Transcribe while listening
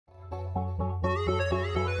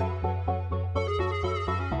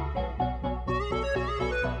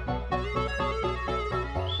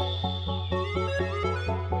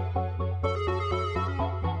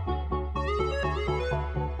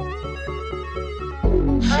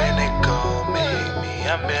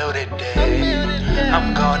a meal today.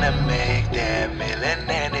 I'm gonna make that million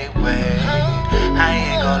anyway. I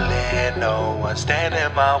ain't gonna let no one stand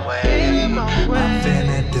in my way. I'm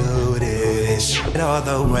finna do this shit all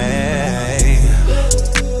the way.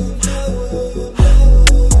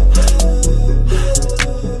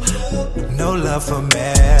 No love for me.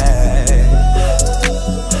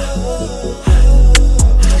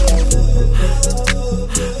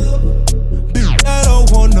 I don't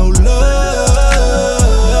want no love,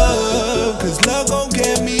 cause love gon'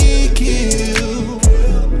 get me killed.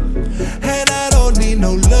 And I don't need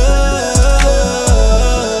no love,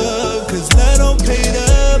 cause love don't pay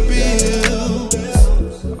the bills.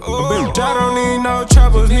 Bitch, I don't need no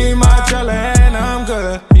troubles, need my jelly and I'm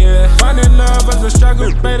good. Yeah, finding love was a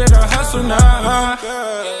struggle, made it a hustle now. I'm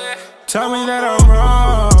good. Tell me that I'm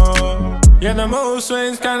wrong. Yeah, the mood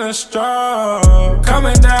swings kinda strong.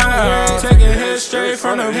 Coming down, taking hits straight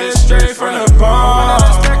from the bar.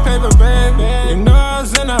 Stack paper, baby. You know I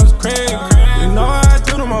was in, I was crazy. You know I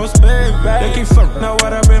do the most, baby. They keep fucking up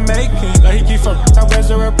what I've been making. Like he keep fucking up, where's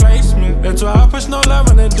the replacement? That's why I push no love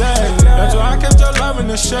in the day. That's why I kept your love in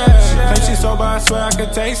the shade. Think she sober, I swear I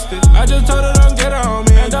could taste it. I just told her don't get her on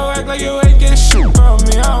me. And don't act like you ain't get shit from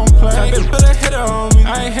me. I don't play. That bitch put a hitter on me.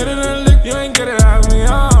 I ain't hitting a lick, you ain't get it out of me.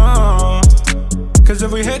 Cause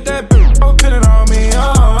if we hit that bitch, don't pin it on me.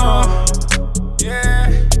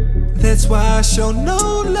 Yeah. That's why I show no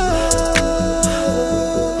love.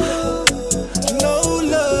 No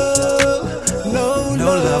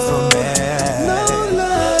love for me.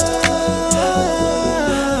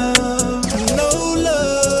 No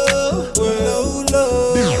love.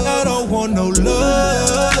 I don't want no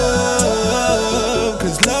love,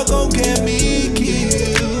 cause love gon' get me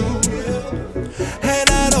killed. And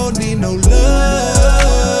I don't need no love,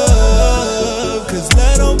 cause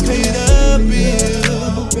love don't pay the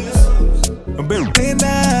bills. And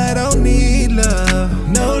I don't need love,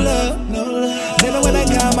 no love. Then when I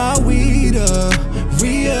got my weed up,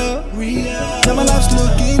 real. Now my life's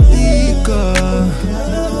looking thicker.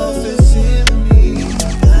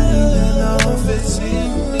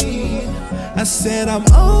 I said I'm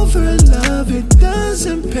over love, it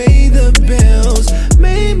doesn't pay the bills.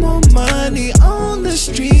 Made more money on the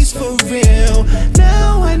streets for real.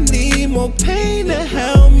 Now I need more pain to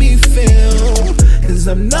help me feel, cause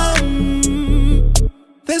I'm numb.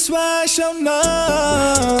 That's why I show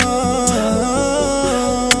none.